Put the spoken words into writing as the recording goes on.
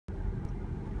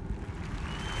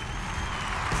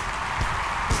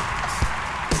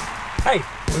Hey,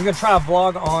 we're gonna try a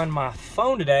vlog on my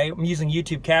phone today. I'm using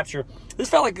YouTube Capture.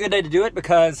 This felt like a good day to do it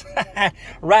because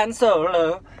riding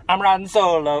solo. I'm riding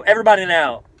solo. Everybody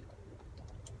now.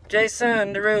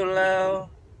 Jason Derulo.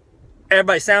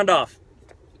 Everybody sound off.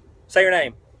 Say your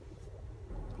name.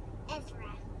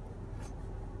 Ezra.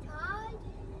 Todd.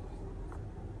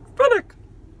 Frederick.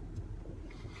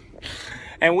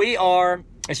 And we are,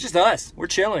 it's just us. We're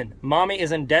chilling. Mommy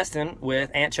is in Destin with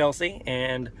Aunt Chelsea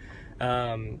and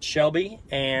Shelby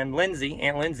and Lindsay,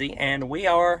 Aunt Lindsay, and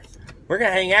we're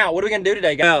gonna hang out. What are we gonna do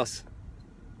today, guys?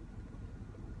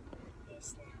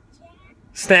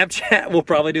 Snapchat. We'll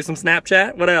probably do some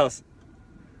Snapchat. What else?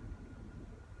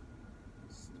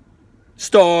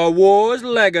 Star Wars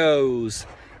Legos.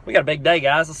 We got a big day,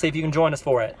 guys. Let's see if you can join us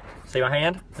for it. See my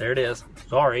hand? There it is.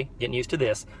 Sorry, getting used to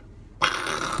this.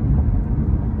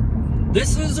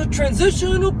 This is a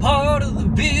transitional part of the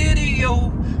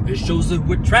video. It shows that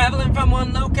we're traveling from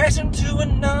one location to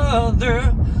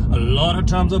another. A lot of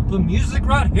times I put music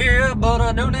right here, but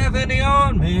I don't have any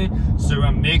on me, so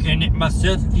I'm making it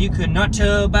myself if you could not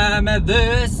tell by my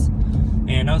voice.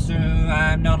 And also,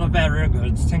 I'm not a very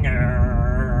good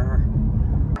singer.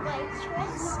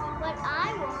 Waitress, what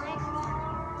I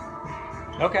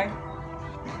want. Okay.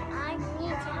 I need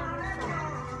to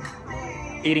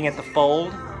have food. Eating at the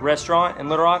Fold restaurant in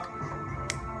Little Rock.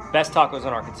 Best tacos in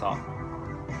Arkansas.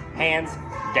 Hands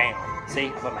down. See, I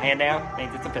put my hand down,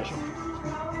 means it's official.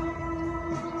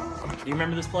 Do you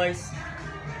remember this place?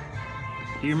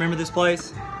 Do you remember this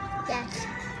place? Yes.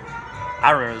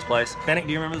 I remember this place. Fennec,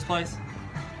 do you remember this place?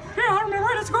 Yeah, I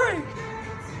remember it. It's great.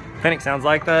 Fennec sounds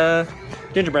like the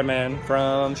gingerbread man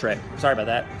from Shrek. Sorry about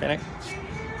that, Fennec.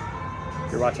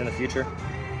 If you're watching in the future.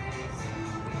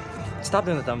 Stop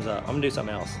doing the thumbs up. I'm gonna do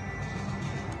something else.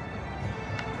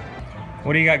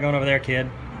 What do you got going over there, kid?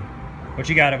 What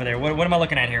you got over there? What am I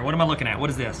looking at here? What am I looking at? What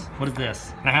is this? What is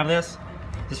this? Can I have this?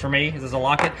 Is this for me? Is this a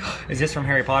locket? Is this from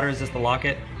Harry Potter? Is this the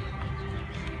locket?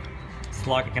 Is this the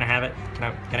locket? Can I have it?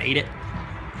 Can I eat it?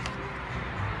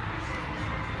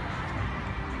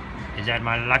 Is that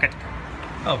my locket?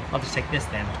 Oh, I'll just take this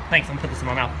then. Thanks, I'm gonna put this in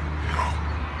my mouth.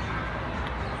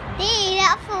 Hey,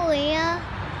 that for you.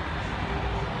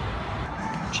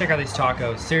 Check out these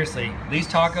tacos. Seriously, these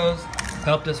tacos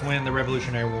helped us win the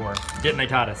Revolutionary War. Didn't they,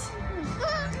 Titus?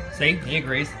 See, he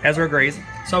agrees. Ezra agrees.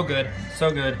 So good, so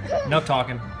good. Enough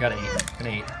talking. Gotta eat.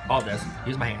 Gonna eat. All this.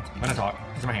 Use my hands when I talk.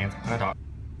 Use my hands when I talk.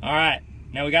 All right,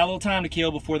 now we got a little time to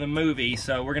kill before the movie,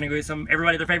 so we're gonna go get some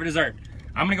everybody their favorite dessert.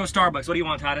 I'm gonna go Starbucks. What do you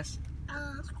want, Titus?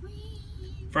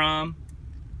 From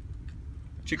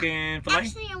chicken fillet.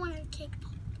 Actually, I want a cake.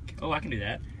 Oh, I can do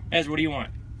that. Ezra, what do you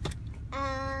want?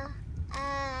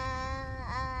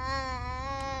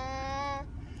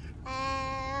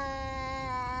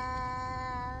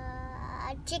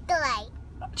 Chick-fil-A.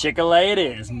 Chick-fil-A it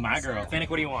is. My girl. Fennec,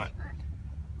 what do you want?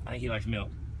 I think he likes milk.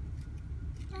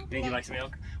 You think he likes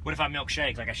milk? What if I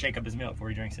milkshake? Like I shake up his milk before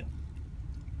he drinks it?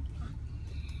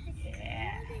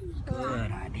 Yeah.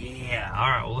 Good idea. All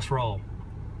right, well, let's roll.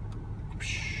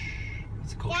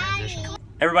 That's a cool transition.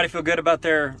 Everybody feel good about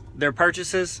their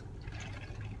purchases?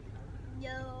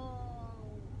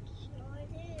 No. Sure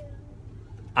do.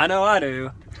 I know I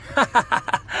do.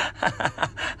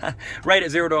 Rate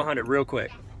it 0 to 100 real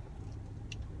quick.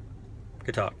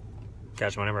 Good talk.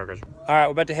 Catch one of burgers. All right,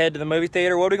 we're about to head to the movie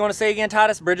theater. What are we going to see again,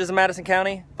 Titus? Bridges of Madison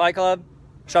County, Fight Club,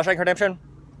 Shawshank Redemption?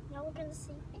 Now we're gonna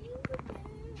see Angry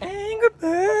Birds. Angry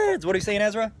Birds. What are you seeing,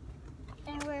 Ezra?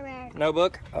 Angry Birds. No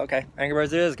book? Okay. Angry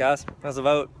Birds it is, guys. That's a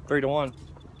vote. 3 to 1.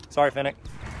 Sorry, Fennec.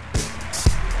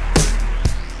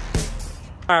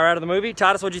 All right, out of the movie.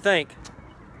 Titus, what'd you think?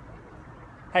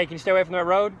 Hey, can you stay away from that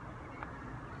road?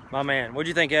 My man. What'd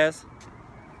you think, Ez?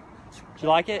 Did you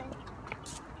like it?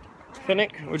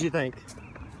 Fennec, what'd you think?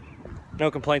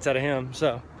 No complaints out of him,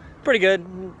 so pretty good.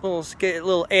 A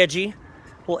little edgy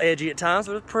at times,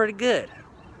 but it's pretty good.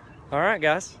 All right,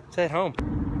 guys, let's head home.